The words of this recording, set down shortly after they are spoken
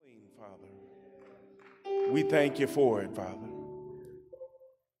Father. We thank you for it, Father.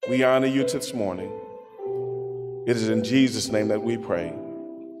 We honor you this morning. It is in Jesus' name that we pray.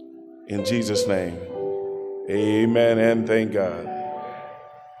 In Jesus' name, amen and thank God.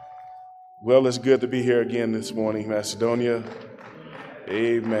 Well, it's good to be here again this morning, Macedonia.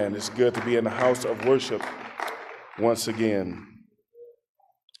 Amen. It's good to be in the house of worship once again.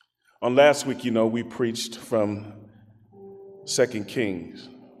 On last week, we preached from 2 Kings,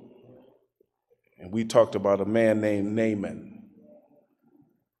 and we talked about a man named Naaman.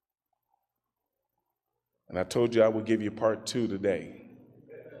 And I told you I would give you part 2 today.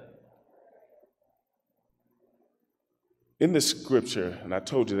 In this scripture, and I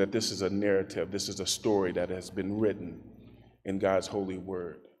told you that this is a narrative, this is a story that has been written in God's holy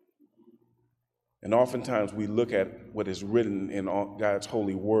word. And oftentimes we look at what is written in God's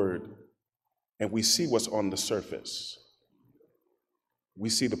holy word and we see what's on the surface. We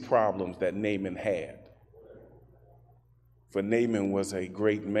see the problems that Naaman had. For Naaman was a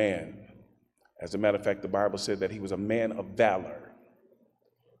great man. As a matter of fact, the Bible said that he was a man of valor.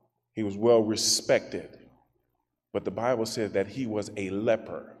 He was well respected. But the Bible said that he was a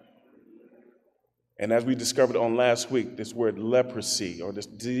leper. And as we discovered on last week, this word leprosy, or this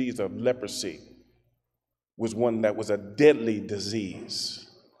disease of leprosy, was one that was a deadly disease.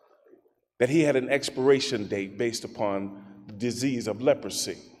 That he had an expiration date based upon the disease of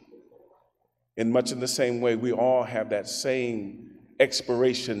leprosy. In much in the same way, we all have that same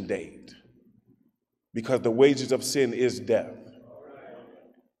expiration date. Because the wages of sin is death.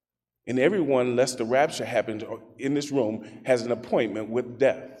 And everyone, unless the rapture happens in this room, has an appointment with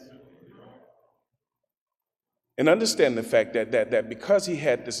death. And understand the fact that because he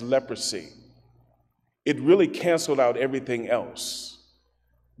had this leprosy, it really canceled out everything else.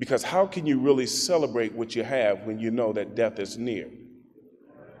 Because how can you really celebrate what you have when you know that death is near?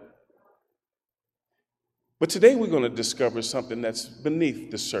 But today we're going to discover something that's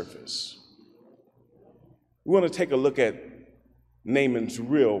beneath the surface. We want to take a look at Naaman's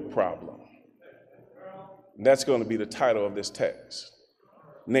real problem. And that's going to be the title of this text.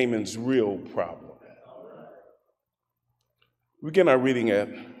 Naaman's real problem. We begin our reading at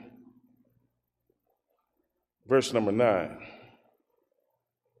verse number 9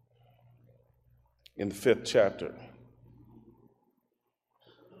 in the 5th chapter.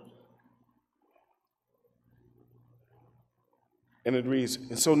 And it reads,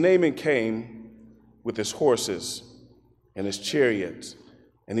 "And so Naaman came with his horses and his chariots,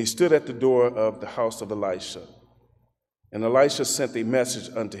 and he stood at the door of the house of Elisha. And Elisha sent a message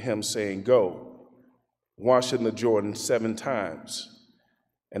unto him, saying, Go, wash in the Jordan 7 times,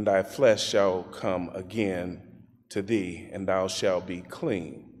 and thy flesh shall come again to thee, and thou shalt be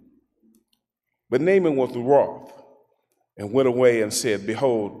clean. But Naaman was wroth, and went away and said,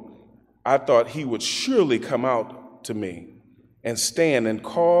 Behold, I thought he would surely come out to me, and stand and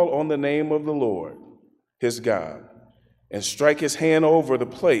call on the name of the Lord, his God, and strike his hand over the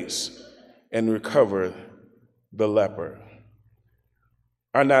place and recover the leper.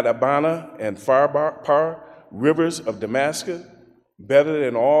 Are not Abana and Pharpar, rivers of Damascus, better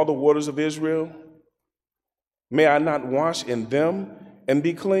than all the waters of Israel? May I not wash in them and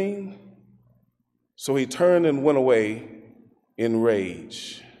be clean? So he turned and went away in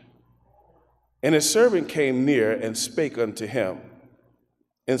rage. And his servant came near and spake unto him,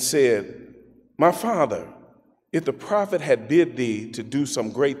 and said, My father, if the prophet had bid thee to do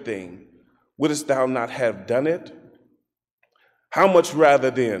some great thing, wouldest thou not have done it? How much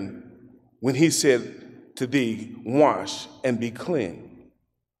rather then, when he said to thee, Wash and be clean?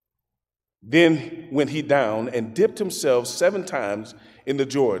 Then went he down and dipped himself 7 times in the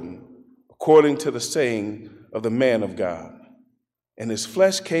Jordan, according to the saying of the man of God. And his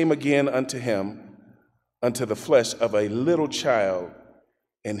flesh came again unto him, unto the flesh of a little child,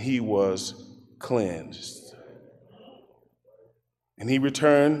 and he was cleansed. And he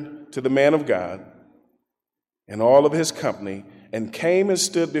returned to the man of God and all of his company, and came and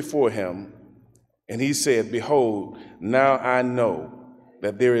stood before him. And he said, Behold, now I know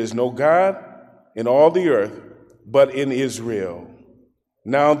that there is no God in all the earth but in Israel.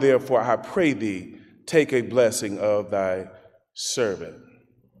 Now therefore I pray thee, take a blessing of thy servant."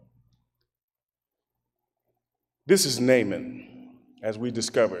 This is Naaman, as we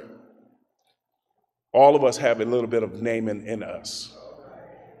discovered. All of us have a little bit of Naaman in us.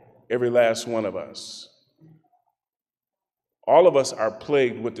 Every last one of us. All of us are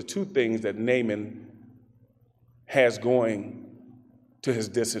plagued with the 2 things that Naaman has going to his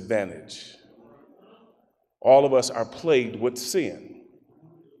disadvantage. All of us are plagued with sin.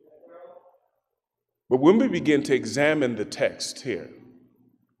 But when we begin to examine the text here,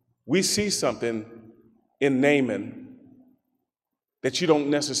 we see something in Naaman that you don't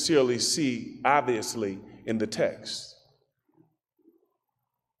necessarily see obviously in the text.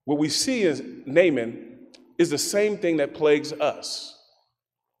 What we see in Naaman is the same thing that plagues us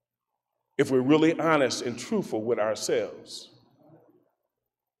if we're really honest and truthful with ourselves.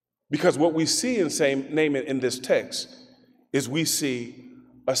 Because what we see in Naaman in this text is we see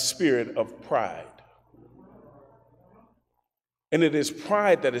a spirit of pride. And it is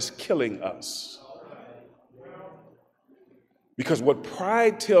pride that is killing us. Because what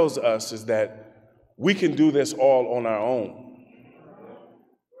pride tells us is that we can do this all on our own.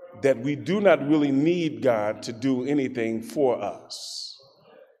 That we do not really need God to do anything for us.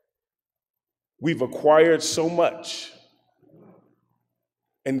 We've acquired so much.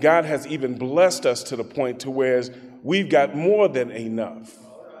 And God has even blessed us to the point to where we've got more than enough.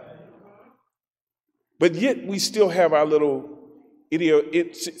 But yet we still have our little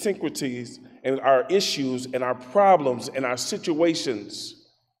idiosyncrasies and our issues and our problems and our situations.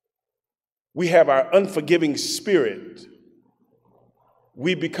 We have our unforgiving spirit.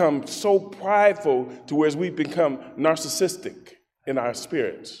 We become so prideful to where we become narcissistic in our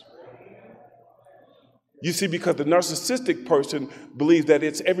spirits. You see, because the narcissistic person believes that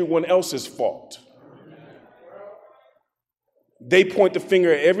it's everyone else's fault. They point the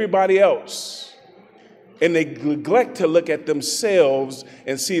finger at everybody else, and they neglect to look at themselves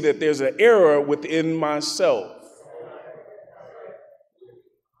and see that there's an error within myself.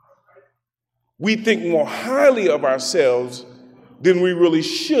 We think more highly of ourselves than we really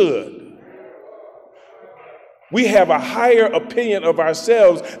should. We have a higher opinion of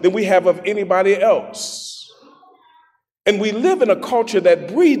ourselves than we have of anybody else. And we live in a culture that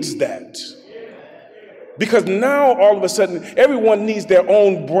breeds that. Because now, all of a sudden, everyone needs their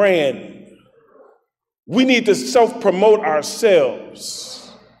own brand. We need to self-promote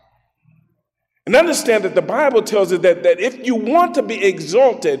ourselves. And understand that the Bible tells us that if you want to be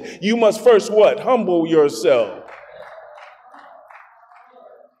exalted, you must first what? Humble yourself.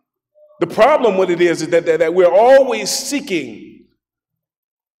 The problem with it is that we're always seeking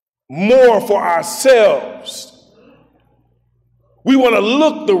more for ourselves. We want to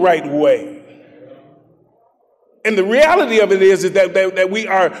look the right way. And the reality of it is that we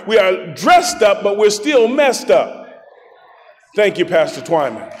are dressed up, but we're still messed up. Thank you, Pastor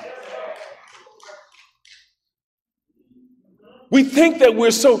Twyman. We think that we're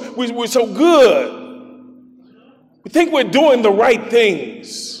so good. We think we're doing the right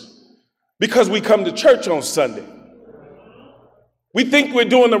things because we come to church on Sunday. We think we're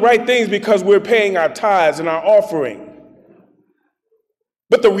doing the right things because we're paying our tithes and our offering.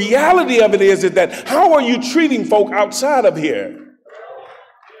 But the reality of it is that how are you treating folk outside of here?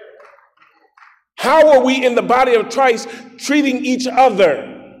 How are we in the body of Christ treating each other?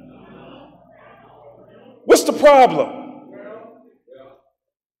 What's the problem?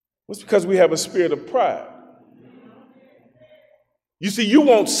 It's because we have a spirit of pride. You see, you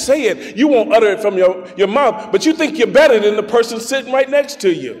won't say it, you won't utter it from your mouth, but you think you're better than the person sitting right next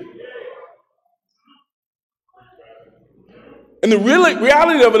to you. And the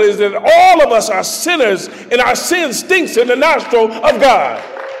reality of it is that all of us are sinners, and our sin stinks in the nostril of God.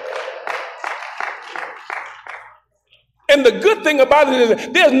 And the good thing about it is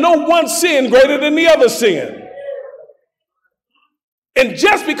that there's no one sin greater than the other sin. And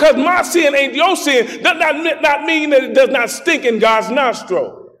just because my sin ain't your sin does not mean that it does not stink in God's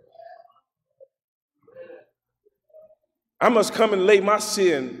nostril. I must come and lay my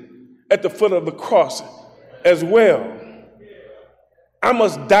sin at the foot of the cross as well. I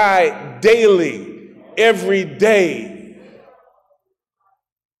must die daily, every day.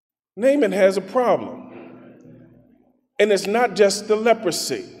 Naaman has a problem. And it's not just the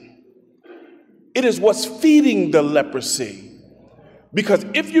leprosy. It is what's feeding the leprosy. Because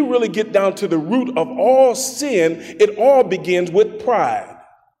if you really get down to the root of all sin, it all begins with pride.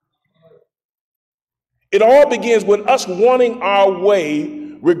 It all begins with us wanting our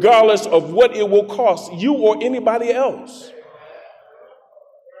way, regardless of what it will cost you or anybody else.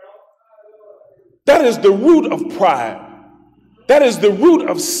 That is the root of pride. That is the root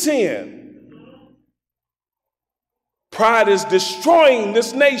of sin. Pride is destroying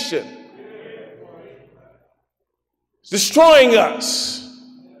this nation. It's destroying us.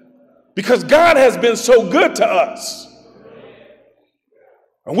 Because God has been so good to us.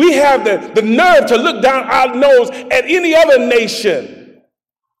 And we have the nerve to look down our nose at any other nation.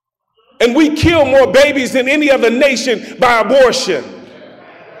 And we kill more babies than any other nation by abortion.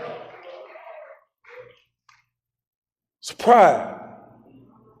 It's pride.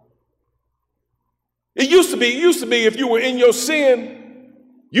 It used to be if you were in your sin,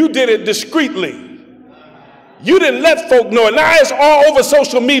 You did it discreetly. You didn't let folk know it. Now it's all over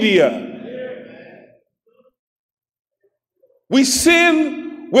social media. We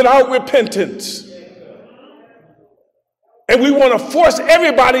sin without repentance. And we want to force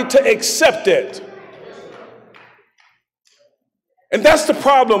everybody to accept it. And that's the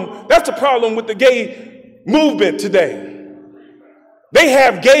problem. That's the problem with the gay movement today. They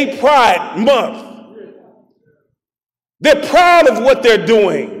have Gay Pride Month. They're proud of what they're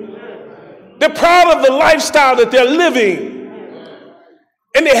doing. They're proud of the lifestyle that they're living.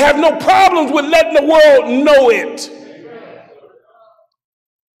 And they have no problems with letting the world know it.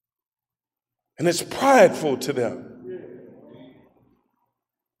 And it's prideful to them.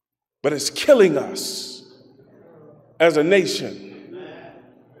 But it's killing us as a nation.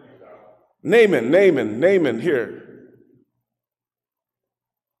 Naaman here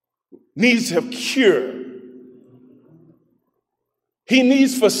needs a cure. He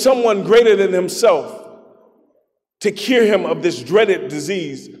needs for someone greater than himself to cure him of this dreaded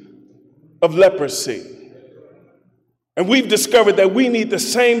disease of leprosy. And we've discovered that we need the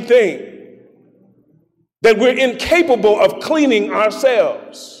same thing, that we're incapable of cleaning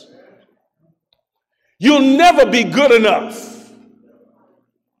ourselves. You'll never be good enough.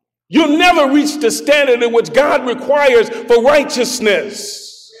 You'll never reach the standard in which God requires for righteousness.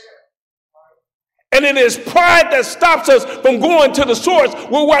 And it is pride that stops us from going to the source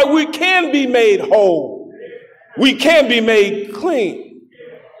where we can be made whole. We can be made clean.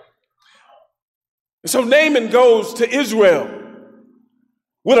 So Naaman goes to Israel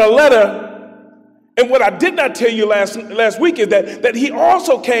with a letter. And what I did not tell you last week is that he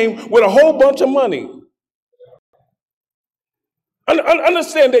also came with a whole bunch of money.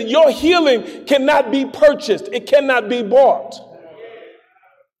 Understand that your healing cannot be purchased. It cannot be bought.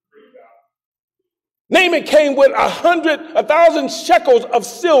 Naaman came with 1,000 shekels of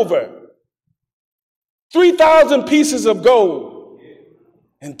silver, 3,000 pieces of gold,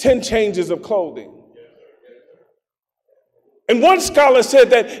 and 10 changes of clothing. And one scholar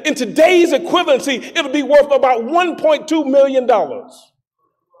said that in today's equivalency, it'll be worth about $1.2 million.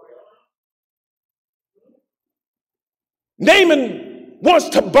 Naaman wants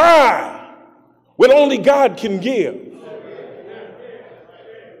to buy what only God can give.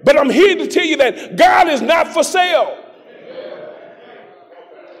 But I'm here to tell you that God is not for sale.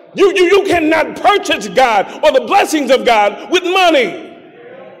 You cannot purchase God or the blessings of God with money.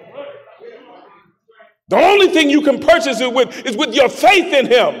 The only thing you can purchase it with is with your faith in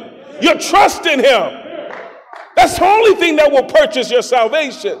him, your trust in him. That's the only thing that will purchase your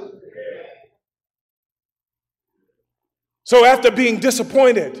salvation. So after being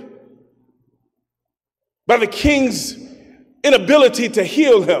disappointed by the king's inability to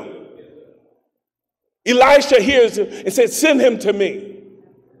heal him, Elisha hears him and said, "Send him to me."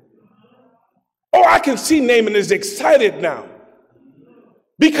 Oh, I can see Naaman is excited now,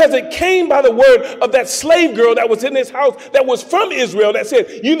 because it came by the word of that slave girl that was in his house that was from Israel that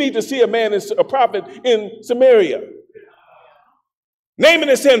said, "You need to see a prophet in Samaria." Naaman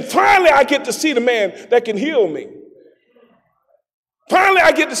is saying, finally I get to see the man that can heal me. Finally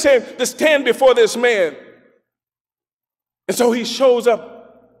I get to stand before this man. And so he shows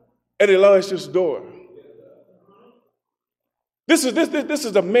up at Elisha's door. This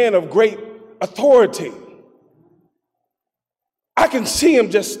is a man of great authority. I can see him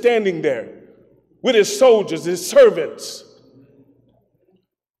just standing there with his soldiers, his servants,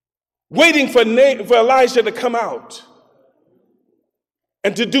 waiting for Elisha to come out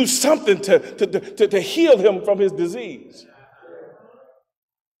and to do something to heal him from his disease.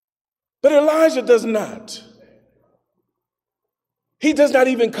 But Elijah does not. He does not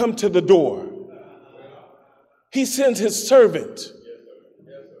even come to the door. He sends his servant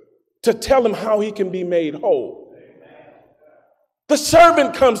to tell him how he can be made whole. The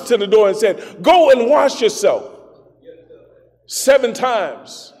servant comes to the door and said, "Go and wash yourself 7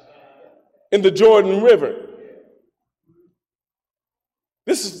 times in the Jordan River."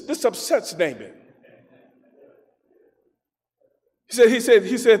 This upsets Naaman. He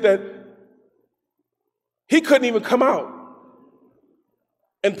said that he couldn't even come out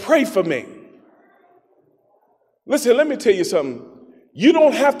and pray for me. Listen, let me tell you something. You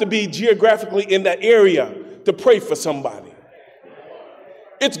don't have to be geographically in that area to pray for somebody.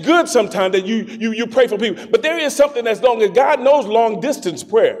 It's good sometimes that you pray for people, but there is something that's long, and God knows long distance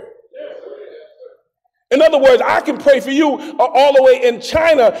prayer. In other words, I can pray for you all the way in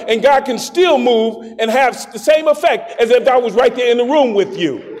China, and God can still move and have the same effect as if I was right there in the room with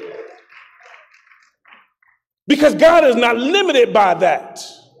you. Because God is not limited by that.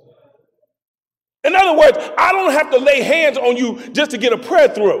 In other words, I don't have to lay hands on you just to get a prayer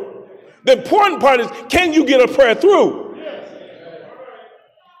through. The important part is, can you get a prayer through?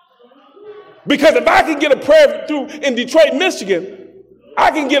 Because if I can get a prayer through in Detroit, Michigan, I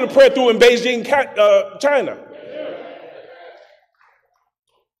can get a prayer through in Beijing, China.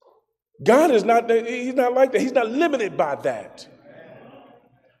 God is not, he's not like that. He's not limited by that.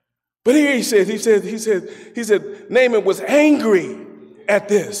 But here he said, Naaman was angry at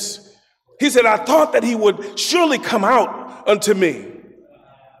this. He said, I thought that he would surely come out unto me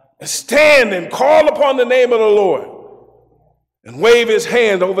and stand and call upon the name of the Lord and wave his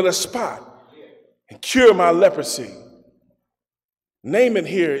hand over the spot and cure my leprosy. Naaman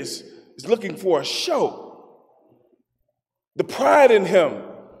here is looking for a show. The pride in him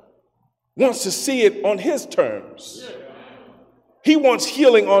wants to see it on his terms. He wants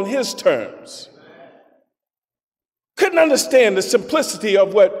healing on his terms. Couldn't understand the simplicity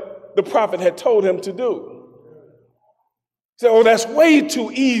of what the prophet had told him to do. He said, oh, that's way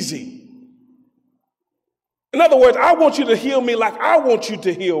too easy. In other words, I want you to heal me like I want you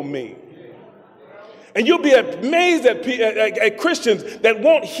to heal me. And you'll be amazed at Christians that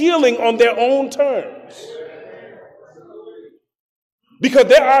want healing on their own terms. Because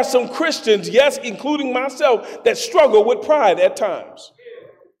there are some Christians, yes, including myself, that struggle with pride at times.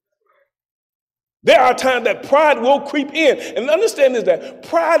 There are times that pride will creep in. And understand is that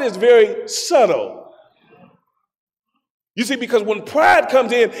pride is very subtle. You see, because when pride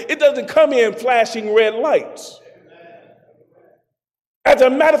comes in, it doesn't come in flashing red lights. As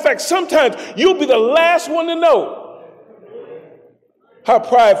a matter of fact, sometimes you'll be the last one to know how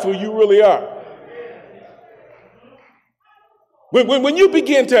prideful you really are. When you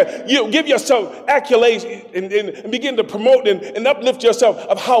begin to give yourself accolades and begin to promote and uplift yourself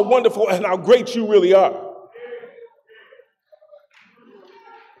of how wonderful and how great you really are.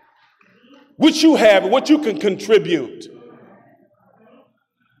 What you have and what you can contribute.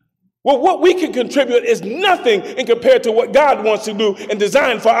 Well, what we can contribute is nothing in compared to what God wants to do and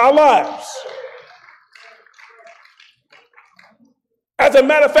design for our lives. As a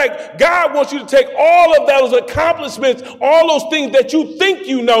matter of fact, God wants you to take all of those accomplishments, all those things that you think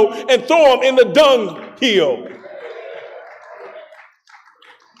you know, and throw them in the dunghill.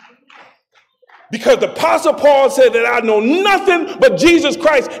 Because the Apostle Paul said that I know nothing but Jesus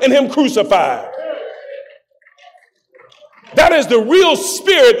Christ and him crucified. That is the real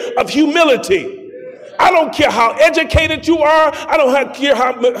spirit of humility. I don't care how educated you are. I don't care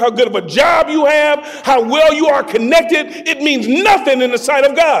how good of a job you have, how well you are connected. It means nothing in the sight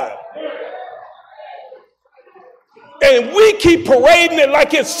of God. And we keep parading it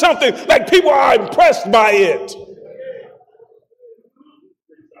like it's something, like people are impressed by it.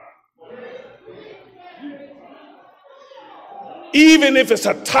 Even if it's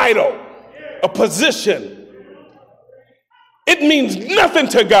a title, a position, it means nothing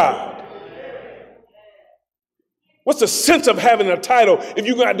to God. What's the sense of having a title if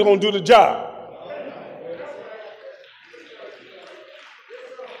you're not going to do the job?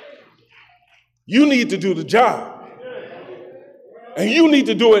 You need to do the job. And you need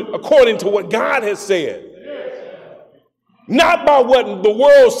to do it according to what God has said. Not by what the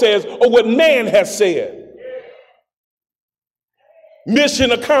world says or what man has said.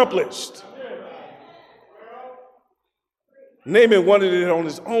 Mission accomplished. Naaman wanted it on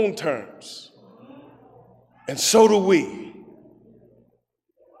his own terms. And so do we.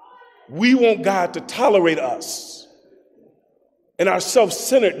 We want God to tolerate us and our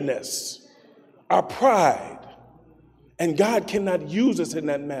self-centeredness, our pride. And God cannot use us in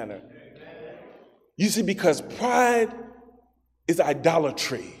that manner. You see, because pride is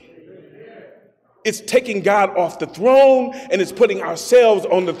idolatry. It's taking God off the throne and it's putting ourselves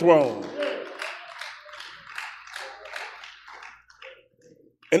on the throne.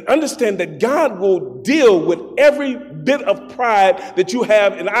 And understand that God will deal with every bit of pride that you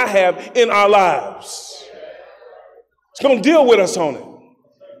have and I have in our lives. He's going to deal with us on it.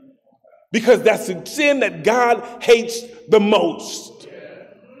 Because that's the sin that God hates the most.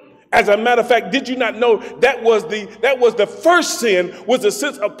 As a matter of fact, did you not know that was the first sin, was the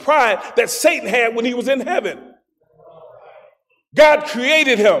sense of pride that Satan had when he was in heaven? God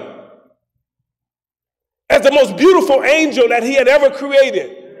created him as the most beautiful angel that he had ever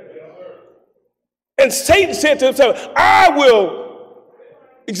created. And Satan said to himself, I will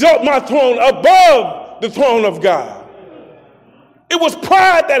exalt my throne above the throne of God. It was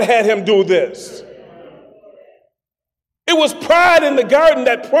pride that had him do this. It was pride in the garden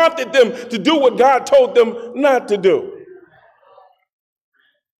that prompted them to do what God told them not to do.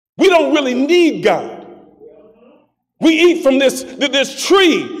 We don't really need God. We eat from this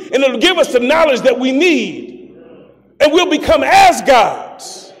tree, and it'll give us the knowledge that we need. And we'll become as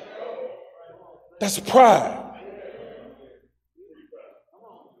gods. That's pride.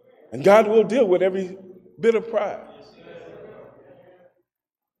 And God will deal with every bit of pride.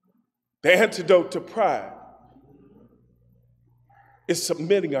 The antidote to pride is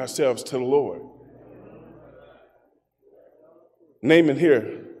submitting ourselves to the Lord. Naaman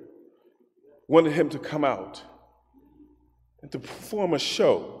here wanted him to come out and to perform a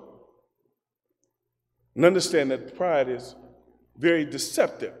show. And understand that pride is very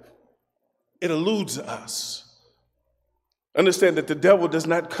deceptive. It eludes us. Understand that the devil does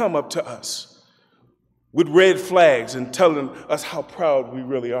not come up to us with red flags and telling us how proud we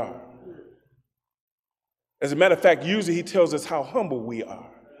really are. As a matter of fact, usually he tells us how humble we are.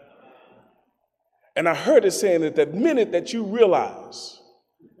 And I heard it saying that the minute that you realize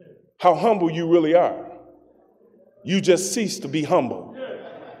how humble you really are, you just cease to be humble.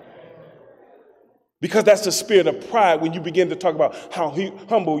 Because that's the spirit of pride when you begin to talk about how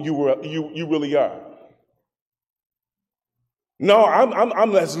humble you really are. No,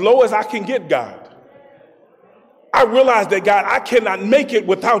 I'm as low as I can get, God. I realize that, God, I cannot make it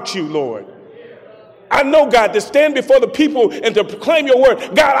without you, Lord. I know, God, to stand before the people and to proclaim your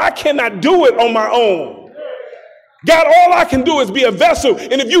word, God, I cannot do it on my own. God, all I can do is be a vessel.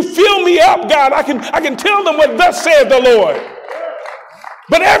 And if you fill me up, God, I can tell them what thus says the Lord.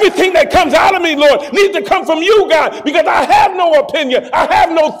 But everything that comes out of me, Lord, needs to come from you, God, because I have no opinion. I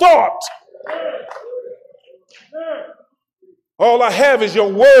have no thought. All I have is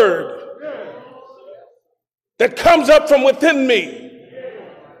your word that comes up from within me.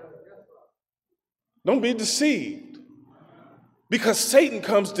 Don't be deceived, because Satan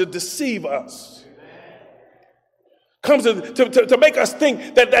comes to deceive us. Comes to make us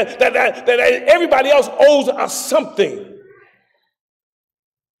think that everybody else owes us something.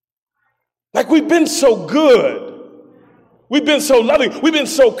 Like we've been so good. We've been so loving. We've been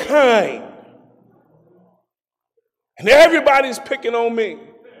so kind. And everybody's picking on me.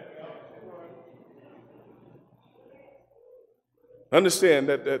 Understand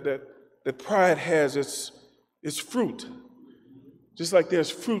that pride has its fruit. Just like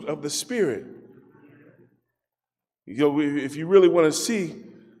there's fruit of the Spirit. You know, if you really want to see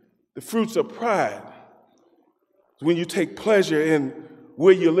the fruits of pride, when you take pleasure in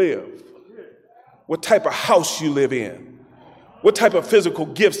where you live, what type of house you live in, what type of physical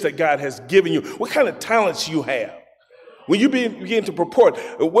gifts that God has given you, what kind of talents you have. When you begin to purport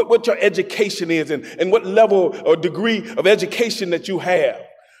what your education is and what level or degree of education that you have,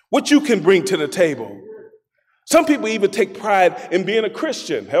 what you can bring to the table. Some people even take pride in being a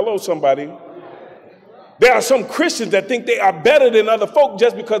Christian. Hello, somebody. There are some Christians that think they are better than other folk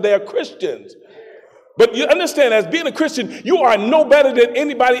just because they are Christians. But you understand, as being a Christian, you are no better than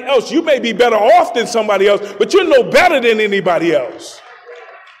anybody else. You may be better off than somebody else, but you're no better than anybody else.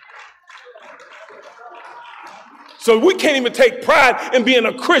 So we can't even take pride in being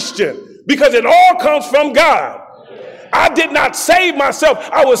a Christian because it all comes from God. I did not save myself.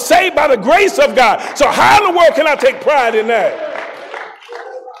 I was saved by the grace of God. So how in the world can I take pride in that?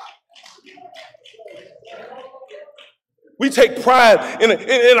 We take pride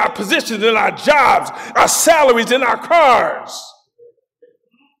in our positions, in our jobs, our salaries, in our cars.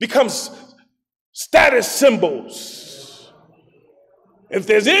 Becomes status symbols. If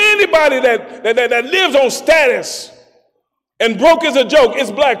there's anybody that lives on status and broke is a joke,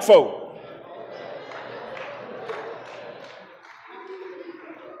 it's black folk.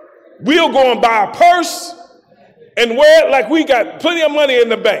 We'll go and buy a purse and wear it like we got plenty of money in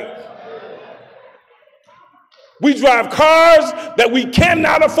the bank. We drive cars that we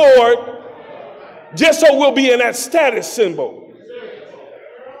cannot afford just so we'll be in that status symbol.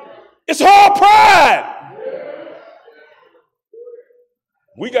 It's all pride.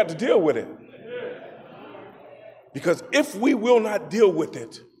 We got to deal with it. Because if we will not deal with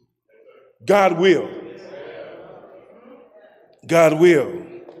it, God will. God will.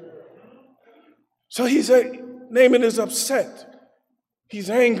 So Naaman is upset. He's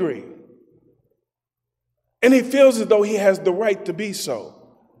angry. And he feels as though he has the right to be so.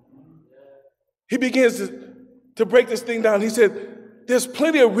 He begins to break this thing down. He said, there's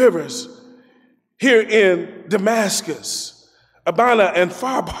plenty of rivers here in Damascus, Abana and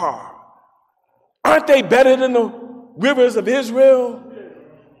Pharpar. Aren't they better than the rivers of Israel?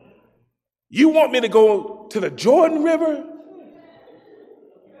 You want me to go to the Jordan River?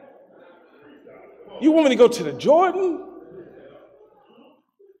 You want me to go to the Jordan?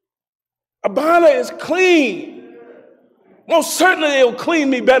 Abana is clean. Most certainly it will clean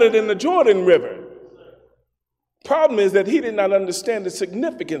me better than the Jordan River. Problem is that he did not understand the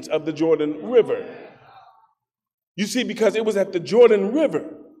significance of the Jordan River. You see, because it was at the Jordan River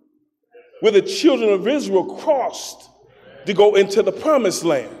where the children of Israel crossed to go into the promised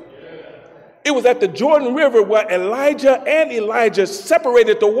land. It was at the Jordan River where Elijah and Elijah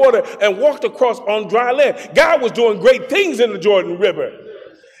separated the water and walked across on dry land. God was doing great things in the Jordan River.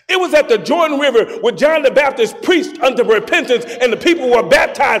 It was at the Jordan River where John the Baptist preached unto repentance and the people were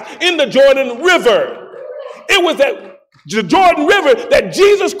baptized in the Jordan River. It was at the Jordan River that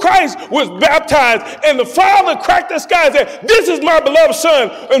Jesus Christ was baptized and the Father cracked the sky and said, "This is my beloved Son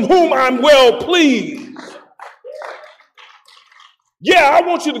in whom I'm well pleased." Yeah, I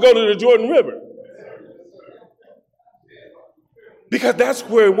want you to go to the Jordan River. Because that's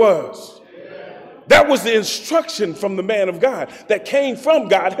where it was. That was the instruction from the man of God that came from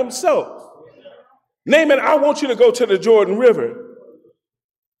God himself. Naaman, I want you to go to the Jordan River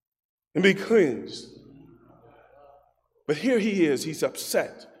and be cleansed. But here he is, he's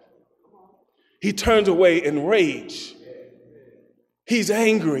upset. He turns away in rage. He's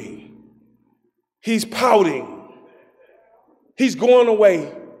angry. He's pouting. He's going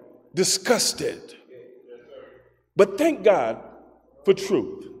away disgusted. But thank God for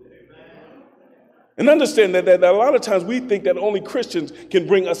truth. And understand that a lot of times we think that only Christians can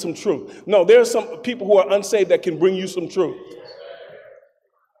bring us some truth. No, there are some people who are unsaved that can bring you some truth.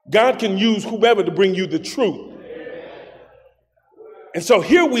 God can use whoever to bring you the truth. And so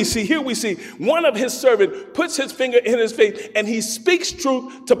here we see one of his servants puts his finger in his face and he speaks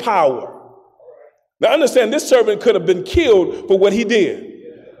truth to power. Now understand, this servant could have been killed for what he did.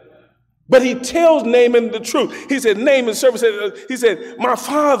 But he tells Naaman the truth. He said, Naaman's servant said, "My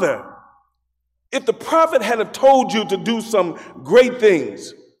father, if the prophet had have told you to do some great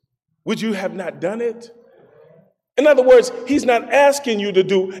things, would you have not done it?" In other words, he's not asking you to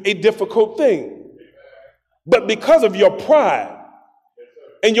do a difficult thing. But because of your pride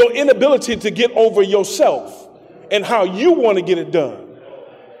and your inability to get over yourself and how you want to get it done,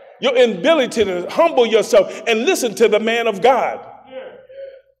 your inability to humble yourself and listen to the man of God.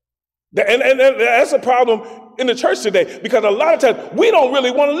 And that's a problem in the church today, because a lot of times we don't really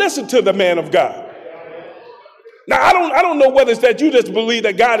want to listen to the man of God. Now, I don't know whether it's that you just believe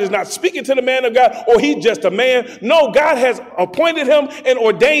that God is not speaking to the man of God or he's just a man. No, God has appointed him and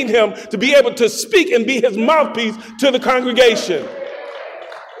ordained him to be able to speak and be his mouthpiece to the congregation.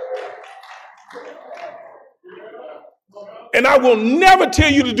 And I will never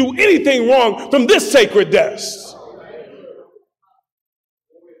tell you to do anything wrong from this sacred desk.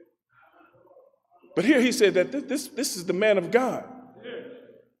 But here he said that this is the man of God.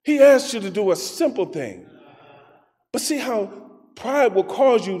 He asked you to do a simple thing. But see how pride will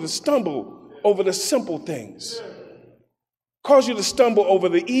cause you to stumble over the simple things. Cause you to stumble over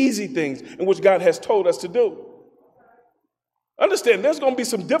the easy things in which God has told us to do. Understand, there's going to be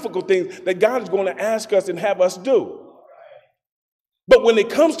some difficult things that God is going to ask us and have us do. But when it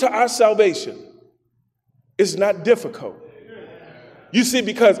comes to our salvation, it's not difficult. You see,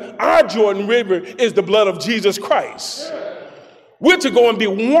 because our Jordan River is the blood of Jesus Christ. We're to go and be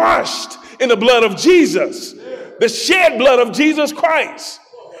washed in the blood of Jesus, the shed blood of Jesus Christ.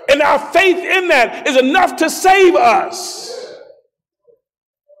 And our faith in that is enough to save us.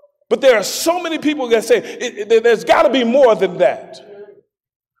 But there are so many people that say there's got to be more than that.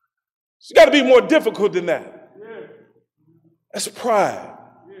 It's got to be more difficult than that. That's pride.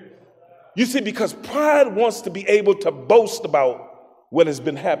 You see, because pride wants to be able to boast about what has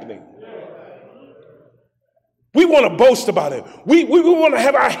been happening. We want to boast about it. We want to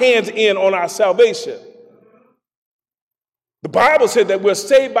have our hands in on our salvation. The Bible said that we're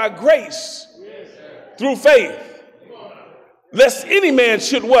saved by grace through faith. Lest any man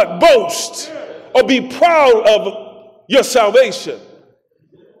should what? Boast or be proud of your salvation.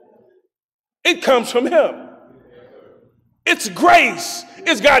 It comes from him. It's grace.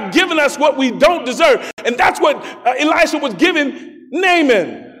 It's God giving us what we don't deserve. And that's what Elisha was giving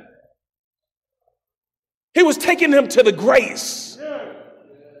Naaman. He was taking him to the grace.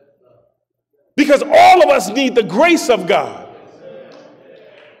 Because all of us need the grace of God.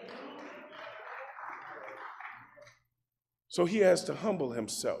 So he has to humble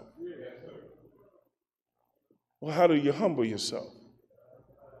himself. Well, how do you humble yourself?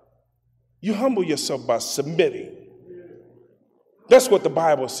 You humble yourself by submitting. That's what the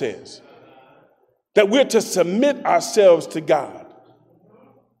Bible says. That we're to submit ourselves to God.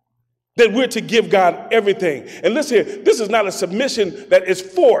 That we're to give God everything. And listen here, this is not a submission that is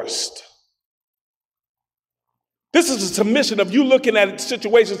forced. This is a submission of you looking at a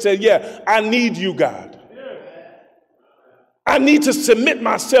situation and saying, yeah, I need you, God. I need to submit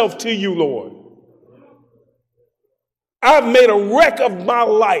myself to you, Lord. I've made a wreck of my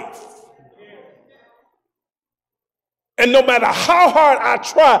life. And no matter how hard I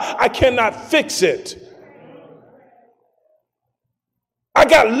try, I cannot fix it. I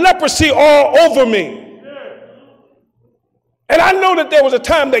got leprosy all over me. And I know that there was a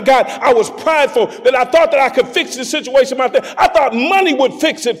time that, God, I was prideful, that I thought that I could fix the situation myself. I thought money would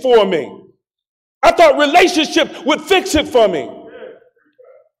fix it for me. I thought relationship would fix it for me.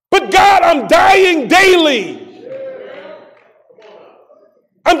 But God, I'm dying daily.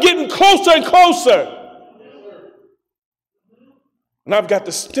 I'm getting closer and closer. And I've got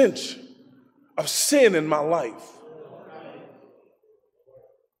the stench of sin in my life.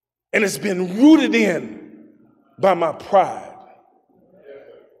 And it's been rooted in by my pride,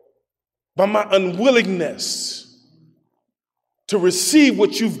 by my unwillingness to receive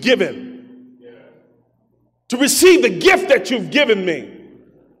what you've given, to receive the gift that you've given me,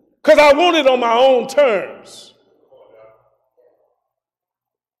 because I want it on my own terms.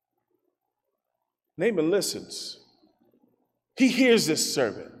 Naaman listens. He hears this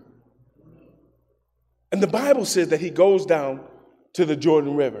servant. And the Bible says that he goes down to the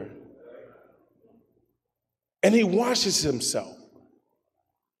Jordan River and he washes himself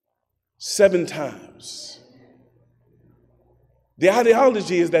 7 times. The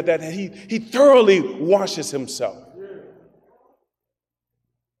ideology is that he thoroughly washes himself.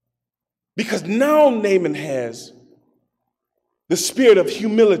 Because now Naaman has the spirit of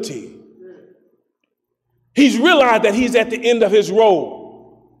humility. He's realized that he's at the end of his road.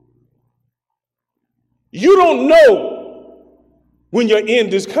 You don't know when your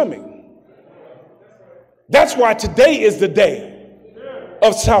end is coming. That's why today is the day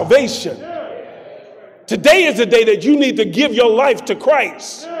of salvation. Today is the day that you need to give your life to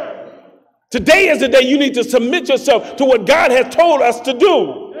Christ. Today is the day you need to submit yourself to what God has told us to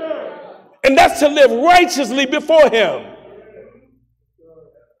do. And that's to live righteously before him.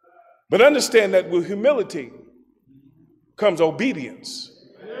 But understand that with humility comes obedience.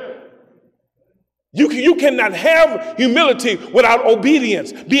 You cannot have humility without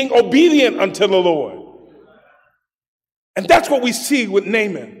obedience, being obedient unto the Lord. And that's what we see with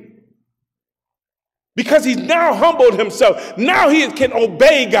Naaman. Because he's now humbled himself. Now he can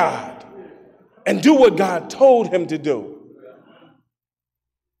obey God and do what God told him to do.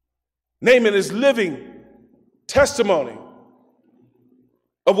 Naaman is living testimony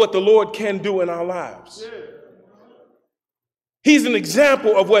of what the Lord can do in our lives. He's an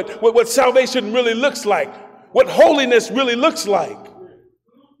example of what salvation really looks like, what holiness really looks like,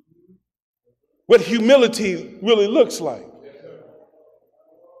 what humility really looks like.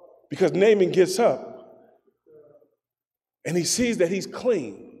 Because Naaman gets up and he sees that he's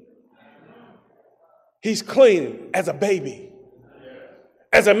clean. He's clean as a baby.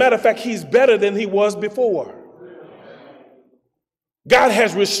 As a matter of fact, he's better than he was before. God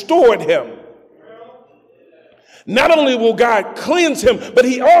has restored him. Not only will God cleanse him, but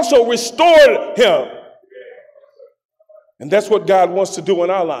he also restored him. And that's what God wants to do in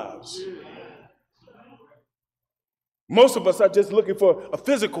our lives. Most of us are just looking for a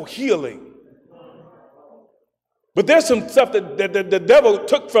physical healing. But there's some stuff that the devil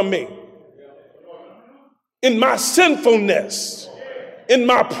took from me. In my sinfulness, in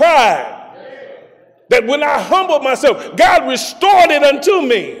my pride, that when I humbled myself, God restored it unto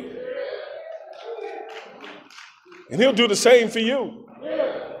me. And he'll do the same for you.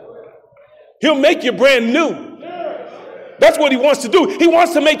 He'll make you brand new. That's what he wants to do. He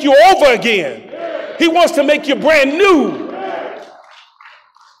wants to make you over again. He wants to make you brand new.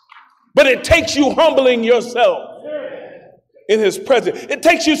 But it takes you humbling yourself in his presence. It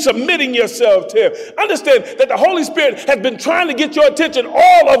takes you submitting yourself to him. Understand that the Holy Spirit has been trying to get your attention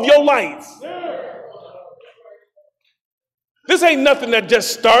all of your life. This ain't nothing that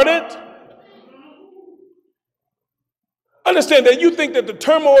just started. Understand that you think that the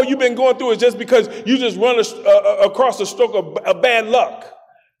turmoil you've been going through is just because you just run across a stroke of bad luck.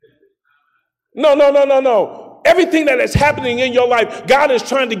 No. Everything that is happening in your life, God is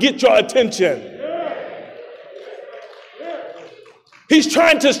trying to get your attention. He's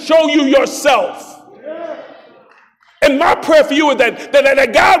trying to show you yourself. And my prayer for you is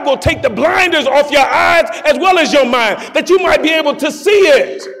that God will take the blinders off your eyes as well as your mind, that you might be able to see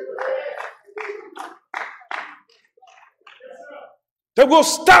it. That we'll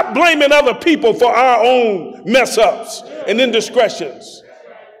stop blaming other people for our own mess ups and indiscretions.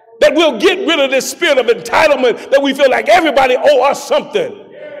 That we'll get rid of this spirit of entitlement that we feel like everybody owes us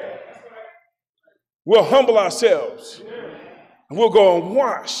something. We'll humble ourselves. And we'll go and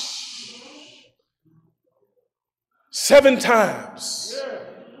wash 7 times.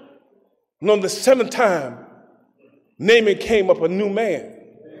 And on the 7th time, Naaman came up a new man.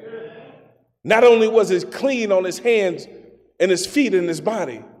 Not only was he clean on his hands and his feet and his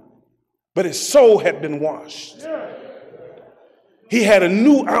body, but his soul had been washed. He had a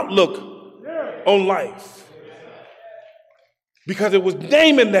new outlook on life. Because it was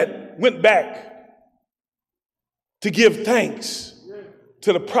Naaman that went back to give thanks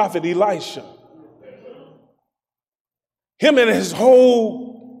to the prophet Elisha. Him and his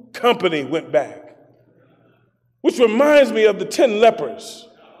whole company went back, which reminds me of the 10 lepers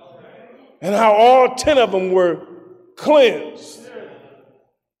and how all 10 of them were cleansed,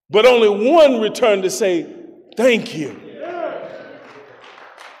 but only one returned to say, thank you.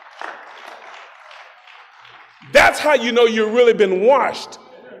 That's how you know you've really been washed.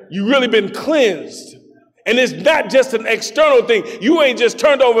 You've really been cleansed. And it's not just an external thing. You ain't just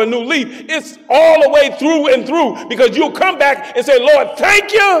turned over a new leaf. It's all the way through and through, because you'll come back and say, Lord,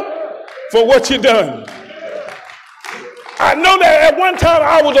 thank you for what you done. I know that at one time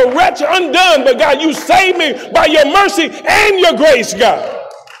I was a wretch undone, but God, you saved me by your mercy and your grace, God.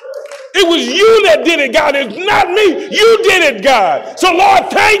 It was you that did it, God. It's not me. You did it, God. So, Lord,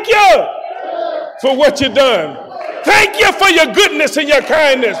 thank you for what you done. Thank you for your goodness and your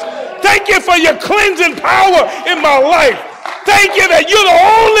kindness. Thank you for your cleansing power in my life. Thank you that you're the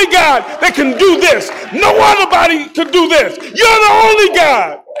only God that can do this. No other body can do this. You're the only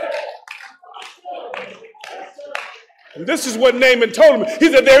God. And this is what Naaman told him.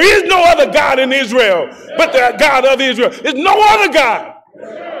 He said, there is no other God in Israel but the God of Israel. There's no other God.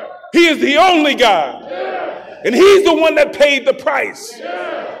 He is the only God. And he's the one that paid the price.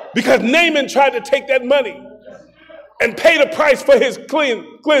 Because Naaman tried to take that money and pay the price for his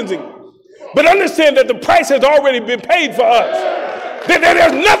cleansing. But understand that the price has already been paid for us. That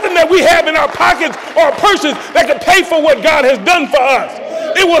there's nothing that we have in our pockets or purses that can pay for what God has done for us.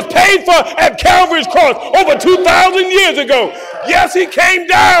 It was paid for at Calvary's cross over 2,000 years ago. Yes, he came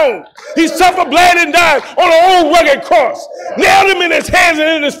down. He suffered, bled, and died on an old rugged cross. Nailed him in his hands and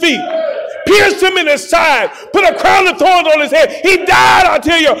in his feet. Pierced him in his side. Put a crown of thorns on his head. He died, I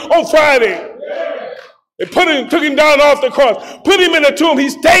tell you, on Friday. They took him down off the cross, put him in a tomb.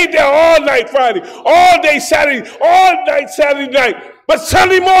 He stayed there all night Friday, all day Saturday, all night Saturday night. But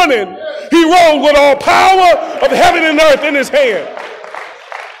Sunday morning, he rose with all power of heaven and earth in his hand.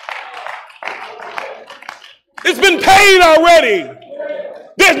 It's been paid already.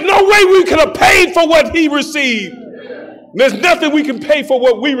 There's no way we could have paid for what he received. There's nothing we can pay for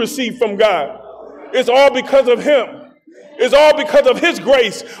what we receive from God. It's all because of him. It's all because of his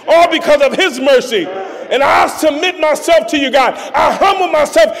grace, all because of his mercy. And I submit myself to you, God. I humble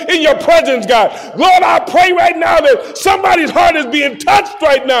myself in your presence, God. Lord, I pray right now that somebody's heart is being touched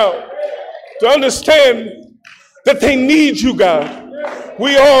right now to understand that they need you, God.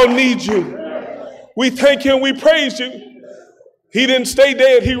 We all need you. We thank you and we praise you. He didn't stay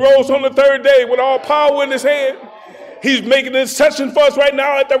dead. He rose on the third day with all power in his hand. He's making an intercession for us right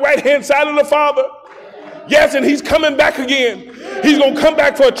now at the right-hand side of the Father. Yes, and he's coming back again. He's going to come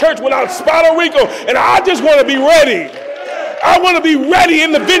back for a church without spot or wrinkle. And I just want to be ready. I want to be ready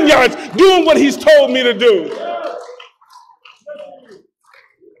in the vineyards doing what he's told me to do.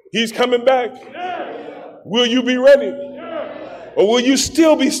 He's coming back. Will you be ready? Or will you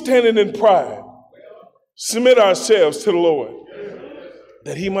still be standing in pride? Submit ourselves to the Lord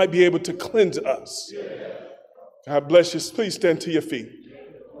that he might be able to cleanse us. God bless you. Please stand to your feet.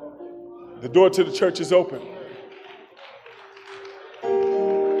 The door to the church is open.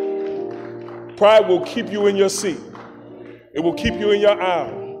 Pride will keep you in your seat. It will keep you in your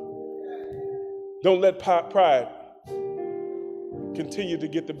aisle. Don't let pride continue to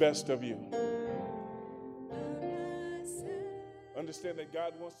get the best of you. Understand that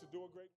God wants to do a great